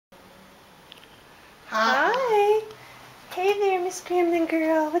Hey there, Miss Gremlin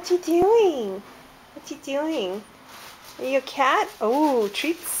Girl. What you doing? What you doing? Are you a cat? Oh,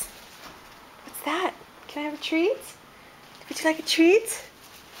 treats. What's that? Can I have a treat? Would you like a treat?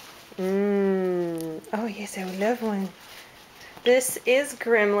 Oh, yes, I would love one. This is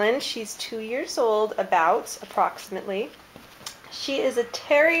Gremlin. She's 2 years old, approximately. She is a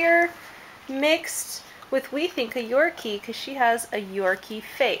terrier mixed with, we think, a Yorkie, because she has a Yorkie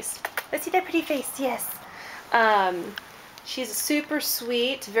face. Let's see that pretty face, yes. She's super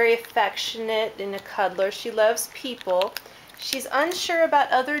sweet, very affectionate, and a cuddler. She loves people. She's unsure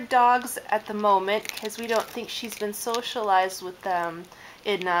about other dogs at the moment because we don't think she's been socialized with them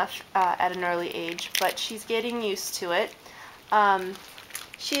enough at an early age, but she's getting used to it.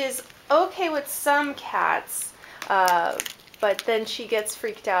 She is okay with some cats, but then she gets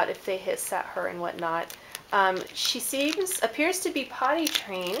freaked out if they hiss at her and whatnot. She appears to be potty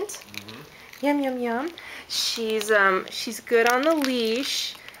trained. Yum, yum, yum. She's good on the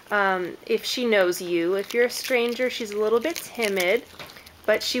leash if she knows you. If you're a stranger, she's a little bit timid,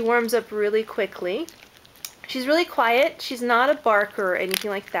 but she warms up really quickly. She's really quiet. She's not a barker or anything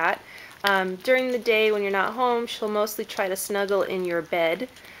like that. During the day when you're not home, she'll mostly try to snuggle in your bed.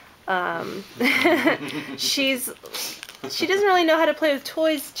 She doesn't really know how to play with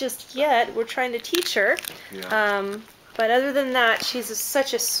toys just yet. We're trying to teach her. Yeah. But other than that, she's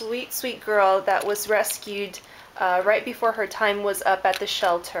such a sweet, sweet girl that was rescued right before her time was up at the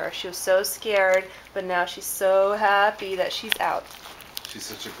shelter. She was so scared, but now she's so happy that she's out. She's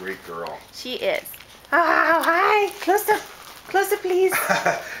such a great girl. She is. Oh, hi! Close up, please.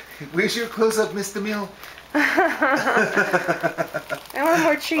 Where's your close-up, Mr. Mill? I want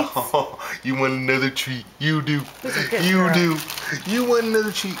more treats. Oh, you want another treat? You do. You do. You want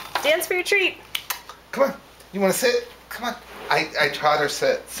another treat? Dance for your treat. Come on. You want to sit? Come on. I taught her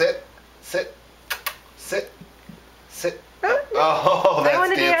sit. Sit. Sit. Sit. Sit. Oh,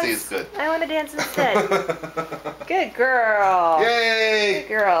 that's dancing is good. I want to dance instead. Good girl. Yay. Good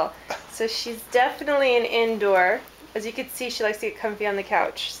girl. So she's definitely an indoor. As you can see, she likes to get comfy on the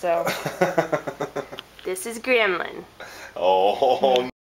couch. So this is Gremlin. Oh.